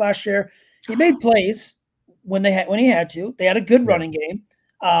quarterback last year. He made plays when he had to. They had a good running game.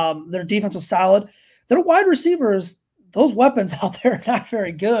 Their defense was solid. Their wide receivers, those weapons out there are not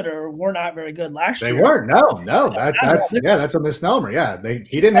very good, or were not very good last year. They weren't. No. That's a misnomer. Yeah,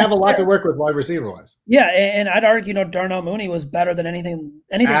 he didn't have a lot to work with wide receiver wise. Yeah, and I'd argue, Darnell Mooney was better than anything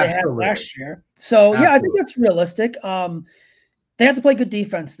they had last year. So yeah, I think that's realistic. They have to play good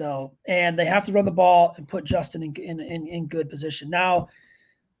defense though, and they have to run the ball and put Justin in good position. Now,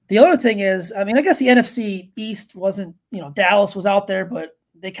 the other thing is, I guess the NFC East wasn't, Dallas was out there, but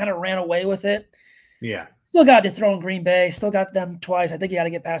they kind of ran away with it. Yeah. Still got to throw in Green Bay. Still got them twice. I think you got to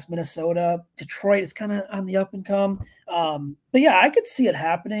get past Minnesota. Detroit is kind of on the up and come. But yeah, I could see it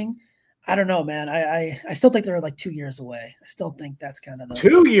happening. I don't know, man. I still think they're like 2 years away. I still think that's kind of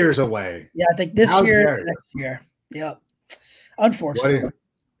 2 years away. Yeah, I think this year, next year. Yep. Unfortunately.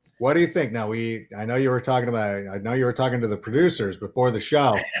 What do you think? Now I know you were talking to the producers before the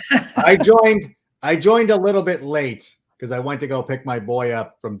show. I joined a little bit late because I went to go pick my boy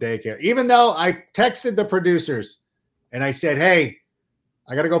up from daycare. Even though I texted the producers and I said, "Hey,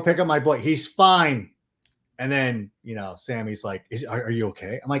 I got to go pick up my boy. He's fine." And then, Sammy's like, are you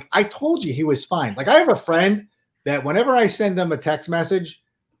okay? I'm like, I told you he was fine. Like, I have a friend that whenever I send him a text message,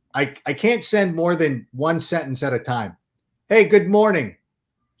 I can't send more than one sentence at a time. Hey, good morning.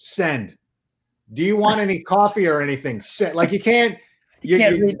 Send. Do you want any coffee or anything? Like, you can't read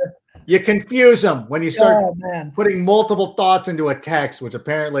it. You confuse them when you start putting multiple thoughts into a text, which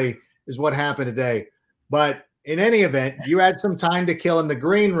apparently is what happened today. But in any event, you had some time to kill in the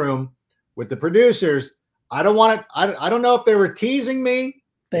green room with the producers. I don't want it. I don't know if they were teasing me.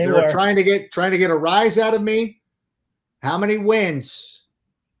 They were trying to get a rise out of me. How many wins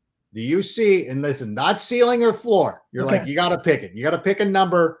do you see? And listen, not ceiling or floor. You're like, you got to pick it. You got to pick a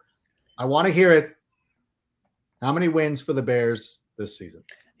number. I want to hear it. How many wins for the Bears this season?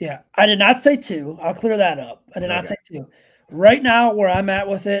 Yeah, I did not say 2. I'll clear that up. I did not say 2. Right now, where I'm at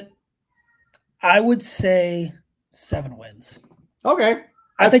with it, I would say 7 wins. Okay.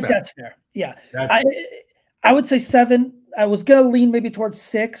 I think that's fair. Yeah. I would say 7. I was going to lean maybe towards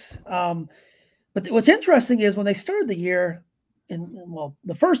 6. But what's interesting is when they started the year,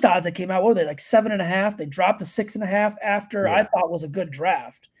 the first odds that came out, what were they, like 7.5? They dropped to 6.5 after I thought was a good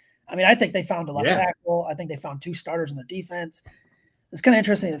draft. I think they found a left tackle. I think they found 2 starters in the defense. It's kind of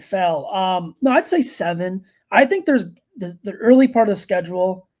interesting it fell. No, I'd say 7. I think there's the early part of the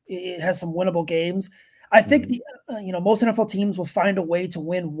schedule. It has some winnable games. I think most NFL teams will find a way to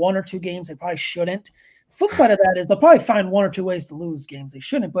win 1 or 2 games they probably shouldn't. The flip side of that is they'll probably find 1 or 2 ways to lose games they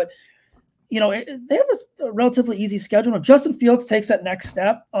shouldn't. But they have a relatively easy schedule. If Justin Fields takes that next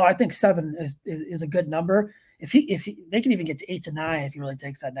step, I think 7 is a good number. If they can even get to 8 to 9 if he really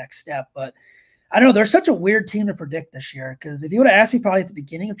takes that next step. But I don't know. They're such a weird team to predict this year because if you would have asked me probably at the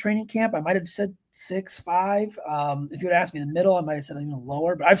beginning of training camp, I might have said 6, 5. If you would have asked me in the middle, I might have said even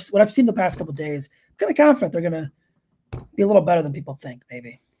lower. But what I've seen the past couple of days, I'm kind of confident they're going to be a little better than people think,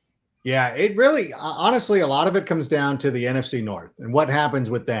 maybe. Yeah, it really, honestly, a lot of it comes down to the NFC North and what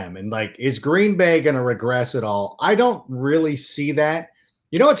happens with them. And like, is Green Bay going to regress at all? I don't really see that.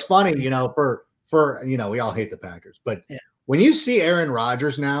 It's funny, for we all hate the Packers, but when you see Aaron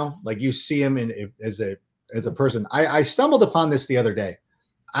Rodgers now, like you see him as a person, I stumbled upon this the other day.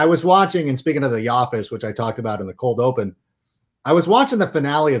 I was watching, and speaking of The Office, which I talked about in the cold open, I was watching the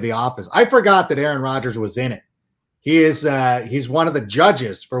finale of The Office. I forgot that Aaron Rodgers was in it. He's one of the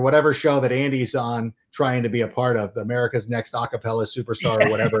judges for whatever show that Andy's on trying to be a part of, America's Next Acapella Superstar or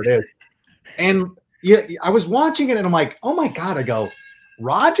whatever it is. And yeah, I was watching it and I'm like, oh my God, I go,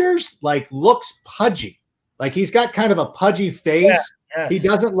 Rodgers like looks pudgy. Like he's got kind of a pudgy face. Yeah, yes. He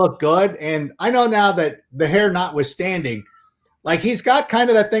doesn't look good. And I know now that the hair notwithstanding, like he's got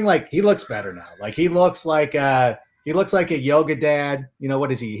kind of that thing, like he looks better now. Like he looks like a yoga dad. You know,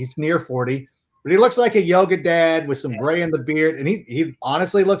 what is he? He's near 40. But he looks like a yoga dad with some gray in the beard, and he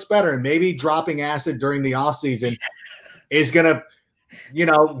honestly looks better. And maybe dropping acid during the offseason is going to,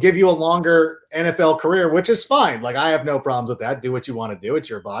 give you a longer NFL career, which is fine. Like, I have no problems with that. Do what you want to do. It's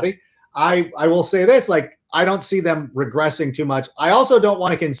your body. I will say this, like, I don't see them regressing too much. I also don't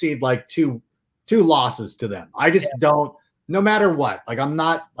want to concede like two losses to them. I just don't, no matter what. Like, I'm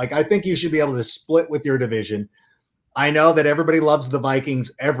not, like, I think you should be able to split with your division. I know that everybody loves the Vikings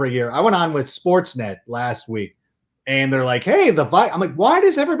every year. I went on with Sportsnet last week, and they're like, hey, I'm like, why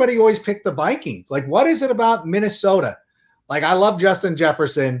does everybody always pick the Vikings? Like, what is it about Minnesota? Like, I love Justin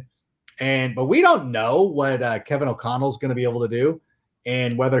Jefferson, but we don't know what Kevin O'Connell's going to be able to do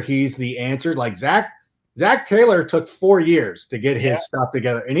and whether he's the answer. Like, Zack Taylor took 4 years to get his stuff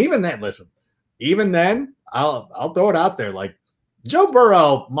together. And even then, I'll throw it out there. Like, Joe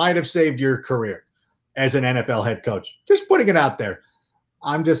Burrow might have saved your career as an NFL head coach. Just putting it out there.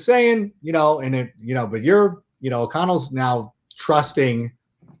 I'm just saying, but O'Connell's now trusting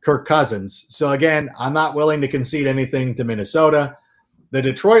Kirk Cousins. So again, I'm not willing to concede anything to Minnesota. The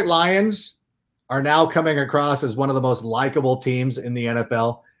Detroit Lions are now coming across as one of the most likable teams in the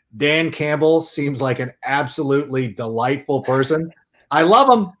NFL. Dan Campbell seems like an absolutely delightful person. I love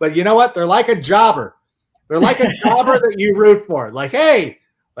him, but you know what? They're like a jobber. They're like a jobber that you root for. Like, hey,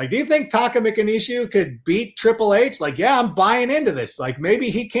 like, do you think Taka Mikanishu could beat Triple H? Like, yeah, I'm buying into this. Like, maybe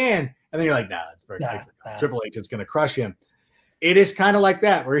he can. And then you're like, nah. Triple H is going to crush him. It is kind of like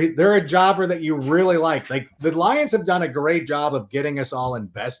that, where they're a jobber that you really like. Like, the Lions have done a great job of getting us all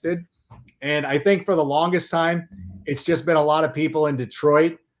invested. And I think for the longest time, it's just been a lot of people in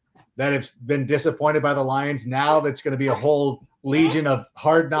Detroit that have been disappointed by the Lions. Now that's going to be a whole legion of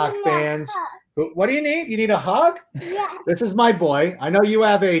Hard Knock fans. What do you need? You need a hug? Yeah. This is my boy. I know you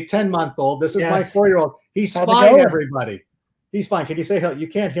have a 10-month-old. This is my 4-year-old. He's fine, everybody. He's fine. Can you say hello? You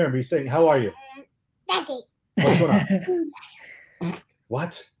can't hear him. He's saying, how are you? Daddy. What's going on?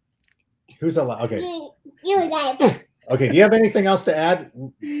 What? Who's alive? Okay. You're alive. Okay. Do you have anything else to add?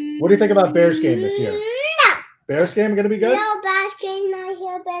 What do you think about Bears game this year? No. Bears game going to be good? No, Bears game not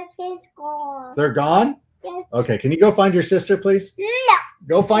here. Bears game's gone. They're gone? Yes. Okay. Can you go find your sister, please? No.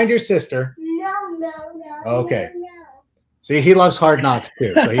 Go find your sister. No. Okay. No. See, he loves Hard Knocks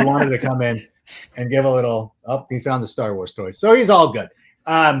too. So he wanted to come in and give a little he found the Star Wars toy. So he's all good.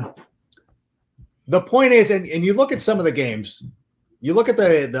 The point is, and you look at some of the games, you look at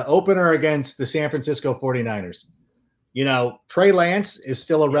the opener against the San Francisco 49ers. Trey Lance is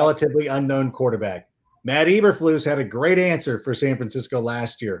still a relatively unknown quarterback. Matt Eberflus had a great answer for San Francisco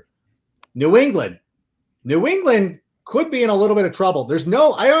last year. New England could be in a little bit of trouble.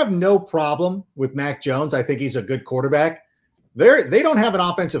 I have no problem with Mac Jones. I think he's a good quarterback. They don't have an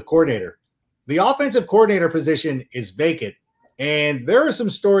offensive coordinator. The offensive coordinator position is vacant. And there are some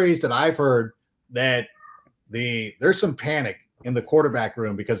stories that I've heard that there's some panic in the quarterback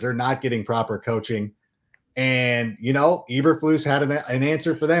room because they're not getting proper coaching. And, Eberflus had an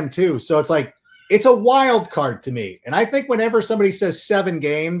answer for them too. So it's like, it's a wild card to me. And I think whenever somebody says 7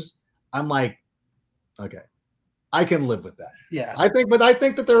 games, I'm like, okay, I can live with that. Yeah. I think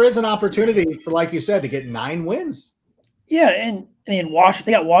that there is an opportunity for, like you said, to get 9 wins. Yeah. And I mean,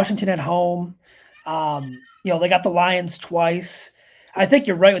 they got Washington at home. They got the Lions twice. I think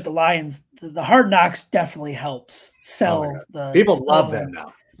you're right with the Lions. The Hard Knocks definitely helps sell people love them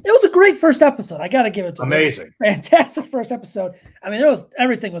now. It was a great first episode. I got to give it to amazing. Fantastic first episode. I mean,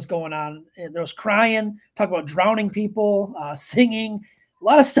 everything was going on. There was crying, talk about drowning people, singing, a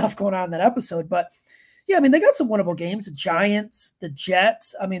lot of stuff going on in that episode. But yeah, I mean, they got some winnable games. The Giants, the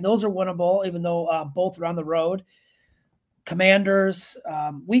Jets. I mean, those are winnable, even though both are on the road. Commanders.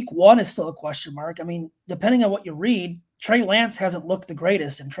 Week 1 is still a question mark. I mean, depending on what you read, Trey Lance hasn't looked the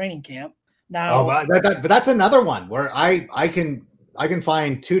greatest in training camp. Now, but that's another one where I can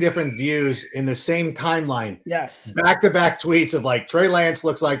find 2 different views in the same timeline. Yes. Back-to-back tweets of like, Trey Lance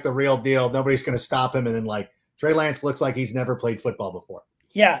looks like the real deal. Nobody's going to stop him. And then like, Trey Lance looks like he's never played football before.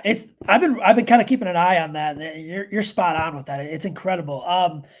 Yeah. I've been kind of keeping an eye on that. You're spot on with that. It's incredible.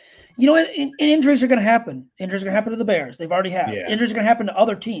 And injuries are going to happen. Injuries are going to happen to the Bears. They've already had. Yeah. Injuries are going to happen to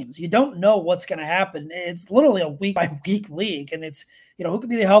other teams. You don't know what's going to happen. It's literally a week-by-week league, and it's, who could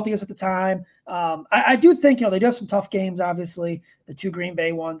be the healthiest at the time. I do think, they do have some tough games, obviously, the 2 Green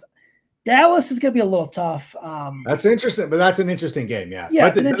Bay ones. Dallas is going to be a little tough. That's interesting, but that's an interesting game, yeah. Yeah,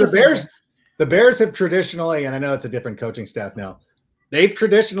 but the Bears have traditionally, and I know it's a different coaching staff now, they've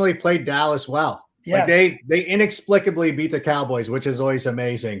traditionally played Dallas well. Yes. Like they inexplicably beat the Cowboys, which is always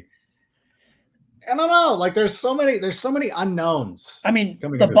amazing. I don't know. Like there's so many unknowns. I mean,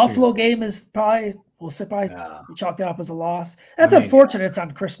 the Buffalo game is probably we chalk that up as a loss. That's unfortunate. It's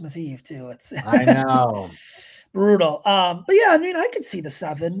on Christmas Eve too. I know. Brutal. But yeah, I mean, I could see the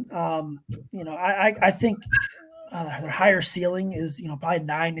 7. I think their higher ceiling is, probably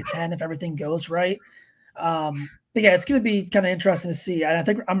 9 to 10 if everything goes right. But yeah, it's going to be kind of interesting to see. And I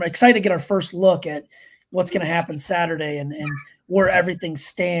think I'm excited to get our first look at what's going to happen Saturday and where everything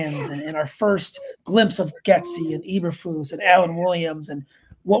stands and our first glimpse of Getsy and Eberflus and Allen Williams and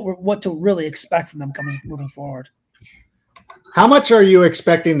what to really expect from them moving forward. How much are you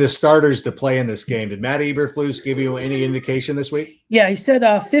expecting the starters to play in this game? Did Matt Eberflus give you any indication this week? Yeah, he said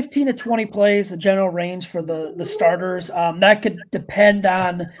 15 to 20 plays, the general range for the starters. That could depend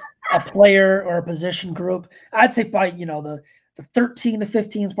on a player or a position group. I'd say probably, the 13 to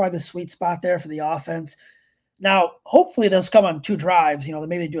 15 is probably the sweet spot there for the offense. Now, hopefully those come on 2 drives.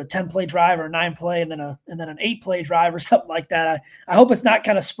 Maybe they do a 10-play drive or a 9-play and then an 8-play drive or something like that. I hope it's not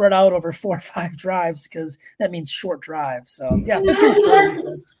kind of spread out over 4 or 5 drives because that means short drives. So, yeah, 15 to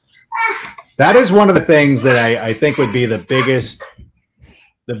 20. That is one of the things that I think would be the biggest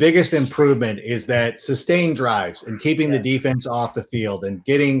improvement is that sustained drives and keeping the defense off the field and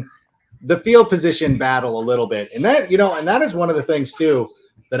getting the field position battle a little bit. And that, and that is one of the things too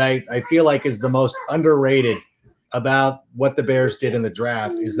that I feel like is the most underrated about what the Bears did in the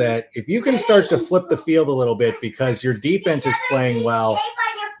draft is that if you can start to flip the field a little bit because your defense is playing well,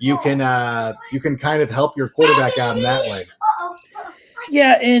 you can kind of help your quarterback out in that way.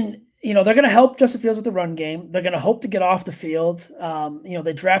 Yeah, and they're going to help Justin Fields with the run game. They're going to hope to get off the field.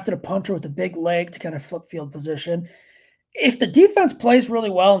 They drafted a punter with a big leg to kind of flip field position. If the defense plays really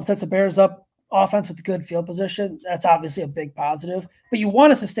well and sets the Bears up offense with a good field position, that's obviously a big positive. But you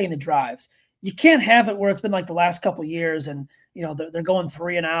want to sustain the drives. You can't have it where it's been like the last couple of years and, they're going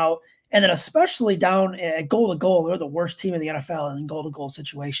 3 and out. And then especially down at goal to goal, they're the worst team in the NFL in goal to goal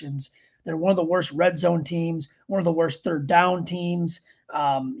situations. They're one of the worst red zone teams, one of the worst third down teams.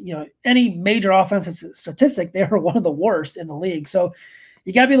 Any major offensive statistic, they're one of the worst in the league. So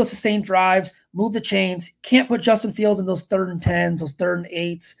you got to be able to sustain drives, move the chains. Can't put Justin Fields in those 3rd and 10s, those 3rd and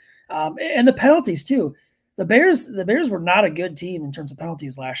 8s, and the penalties too. The Bears were not a good team in terms of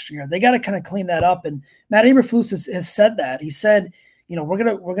penalties last year. They got to kind of clean that up. And Matt Eberflus has said that. He said, we're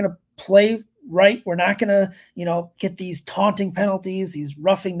gonna play right. We're not gonna, get these taunting penalties, these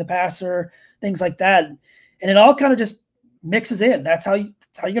roughing the passer, things like that. And it all kind of just mixes in. That's how you're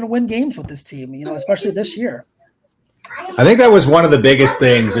gonna win games with this team, especially this year. I think that was one of the biggest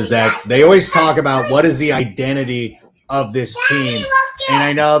things is that they always talk about what is the identity of this team. And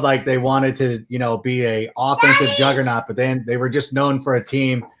I know like they wanted to, be a offensive juggernaut, but then they were just known for a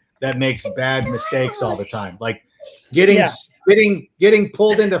team that makes bad mistakes all the time. Like getting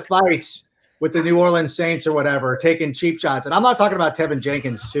pulled into fights with the New Orleans Saints or whatever, taking cheap shots. And I'm not talking about Tevin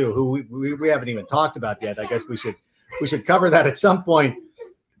Jenkins too, who we haven't even talked about yet. I guess we should cover that at some point.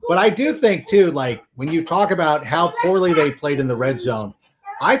 But I do think too, like when you talk about how poorly they played in the red zone,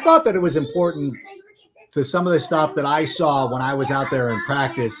 I thought that it was important to some of the stuff that I saw when I was out there in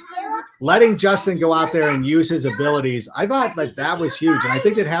practice, letting Justin go out there and use his abilities. I thought that was huge. And I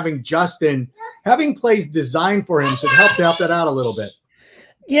think that having plays designed for him should help that out a little bit.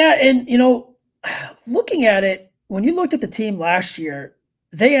 Yeah. And, looking at it, when you looked at the team last year,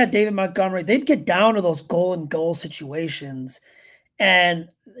 they had David Montgomery. They'd get down to those goal situations. And,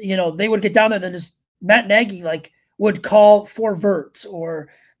 they would get down there and then just Matt Nagy would call 4 verts or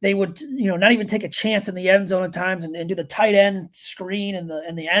they would, not even take a chance in the end zone at times and do the tight end screen and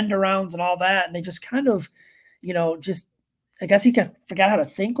the end arounds and all that. And they just kind of, I guess he forgot how to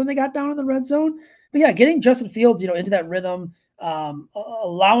think when they got down in the red zone. But yeah, getting Justin Fields, into that rhythm,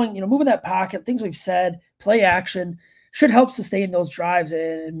 allowing, moving that pocket, things we've said, play action should help sustain those drives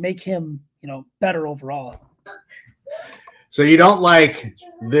and make him, better overall. So you don't like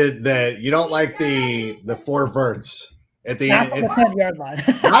the 4 verts at the end, the 10-yard line.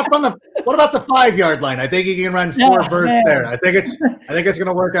 What about the 5-yard line? I think you can run 4 verts there. I think it's going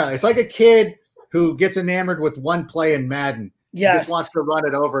to work out. It's like a kid who gets enamored with one play in Madden. Yes. He just wants to run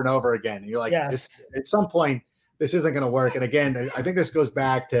it over and over again. And you're like, yes. At some point, this isn't going to work. And again, I think this goes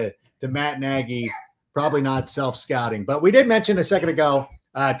back to to Matt Nagy probably not self-scouting. But we did mention a second ago,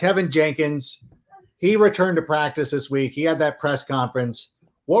 Tevin Jenkins, he returned to practice this week. He had that press conference.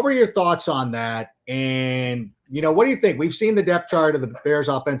 What were your thoughts on that? And, what do you think? We've seen the depth chart of the Bears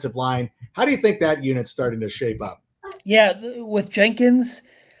offensive line. How do you think that unit's starting to shape up? Yeah, with Jenkins,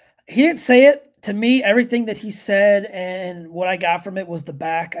 he didn't say it. To me, everything that he said and what I got from it was the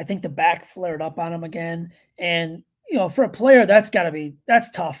back. I think the back flared up on him again. And, for a player, that's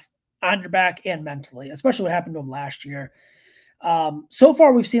tough on your back and mentally, especially what happened to him last year. So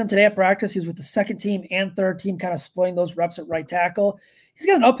far, we've seen him today at practice. He was with the second team and third team, kind of splitting those reps at right tackle. He's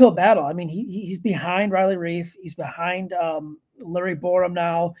got an uphill battle. I mean, he's behind Riley Reif. He's behind Larry Borum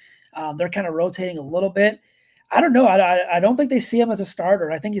now. They're kind of rotating a little bit. I don't know. I don't think they see him as a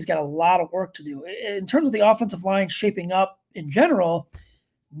starter. I think he's got a lot of work to do. In terms of the offensive line shaping up in general,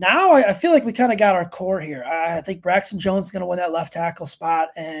 now I feel like we kind of got our core here. I think Braxton Jones is going to win that left tackle spot,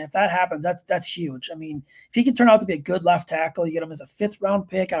 and if that happens, that's huge. I mean, if he can turn out to be a good left tackle, you get him as a 5th-round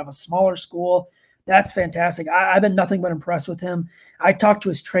pick out of a smaller school, that's fantastic. I've been nothing but impressed with him. I talked to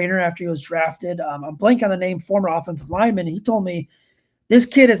his trainer after he was drafted. I'm blanking on the name, former offensive lineman, and he told me, this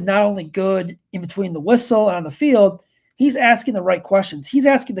kid is not only good in between the whistle and on the field, he's asking the right questions. He's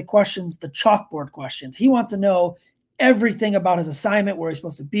asking the questions, the chalkboard questions. He wants to know everything about his assignment, where he's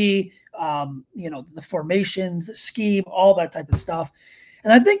supposed to be, the formations, the scheme, all that type of stuff.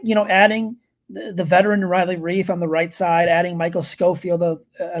 And I think, adding the veteran Riley Reif on the right side, adding Michael Schofield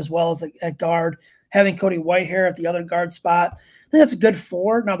as well as at guard, having Cody Whitehair at the other guard spot, I think that's a good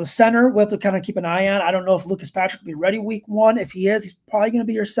 4. Now, the center, we'll have to kind of keep an eye on. I don't know if Lucas Patrick will be ready week 1. If he is, he's probably going to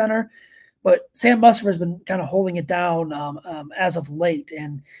be your center. But Sam Musgrave has been kind of holding it down as of late.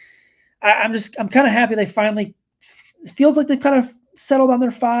 And I'm kind of happy they finally – it feels like they've kind of settled on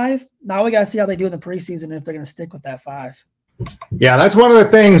their 5. Now we got to see how they do in the preseason and if they're going to stick with that 5. Yeah, that's one of the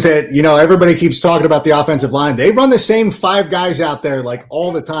things that, everybody keeps talking about the offensive line. They run the same 5 guys out there like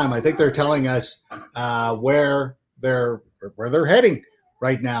all the time. I think they're telling us where they're heading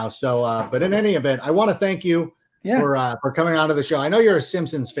right now. So, but in any event, I want to thank you for coming onto the show. I know you're a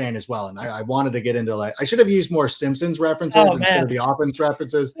Simpsons fan as well, and I wanted to get into I should have used more Simpsons references instead of the offense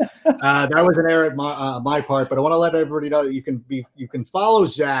references. That was an error at my part, but I want to let everybody know that you can follow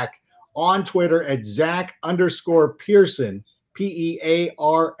Zack on Twitter at Zack_Pearson, Pearson.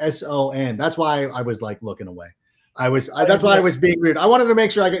 That's why I was looking away. That's why I was being rude. I wanted to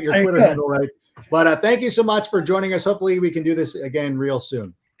make sure I got your Twitter handle right. But thank you so much for joining us. Hopefully we can do this again real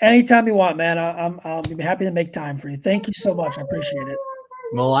soon. Anytime you want, man. I'll be happy to make time for you. Thank you so much. I appreciate it.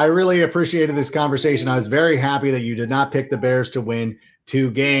 Well, I really appreciated this conversation. I was very happy that you did not pick the Bears to win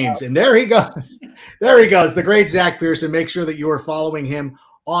 2 games. And there he goes. There he goes. The great Zack Pearson. Make sure that you are following him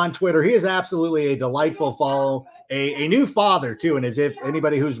on Twitter. He is absolutely a delightful follow, a new father too. And as if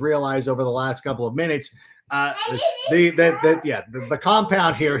anybody who's realized over the last couple of minutes, the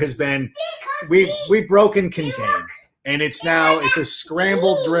compound here has been, we've broken contain, and it's a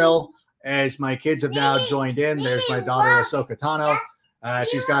scrambled drill as my kids have now joined in. There's my daughter Ahsoka Tano.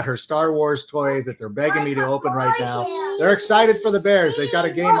 She's got her Star Wars toy that they're begging me to open right now. They're excited for the Bears. They've got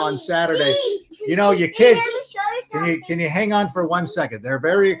a game on Saturday. You kids, can you hang on for 1 second? They're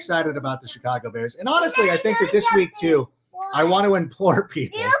very excited about the Chicago Bears. And honestly, I think that this week too, I want to implore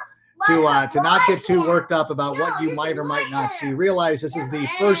people to not get too worked up about what you might or might not see. Realize this is the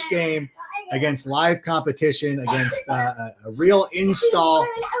first game against live competition, against a real install,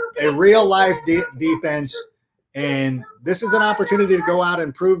 a real live defense. And this is an opportunity to go out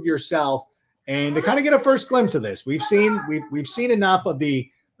and prove yourself and to kind of get a first glimpse of this. We've seen enough of the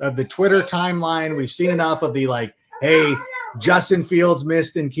Twitter timeline. We've seen enough of the hey, Justin Fields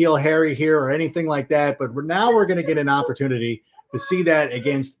missed and N'Keal Harry here or anything like that. But now we're going to get an opportunity to see that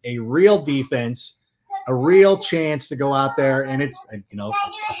against a real defense, a real chance to go out there, and it's a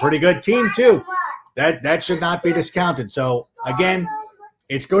pretty good team too. That should not be discounted. So again,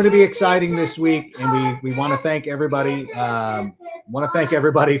 it's going to be exciting this week, and we want to thank everybody. Who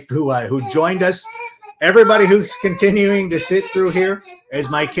joined us, everybody who's continuing to sit through here as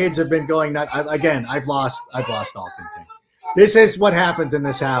my kids have been going nuts. Again, I've lost all content. This is what happens in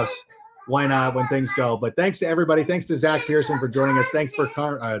this house when things go. But thanks to everybody. Thanks to Zack Pearson for joining us. Thanks to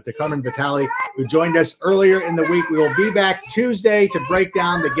Carmen Vitale, who joined us earlier in the week. We will be back Tuesday to break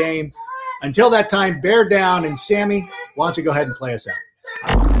down the game. Until that time, bear down. And Sammy, why don't you go ahead and play us out?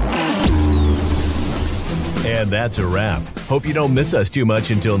 And that's a wrap. Hope you don't miss us too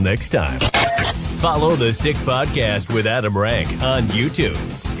much until next time. Follow the Sick Podcast with Adam Rank on YouTube,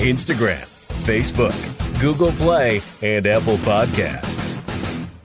 Instagram, Facebook, Google Play, and Apple Podcasts.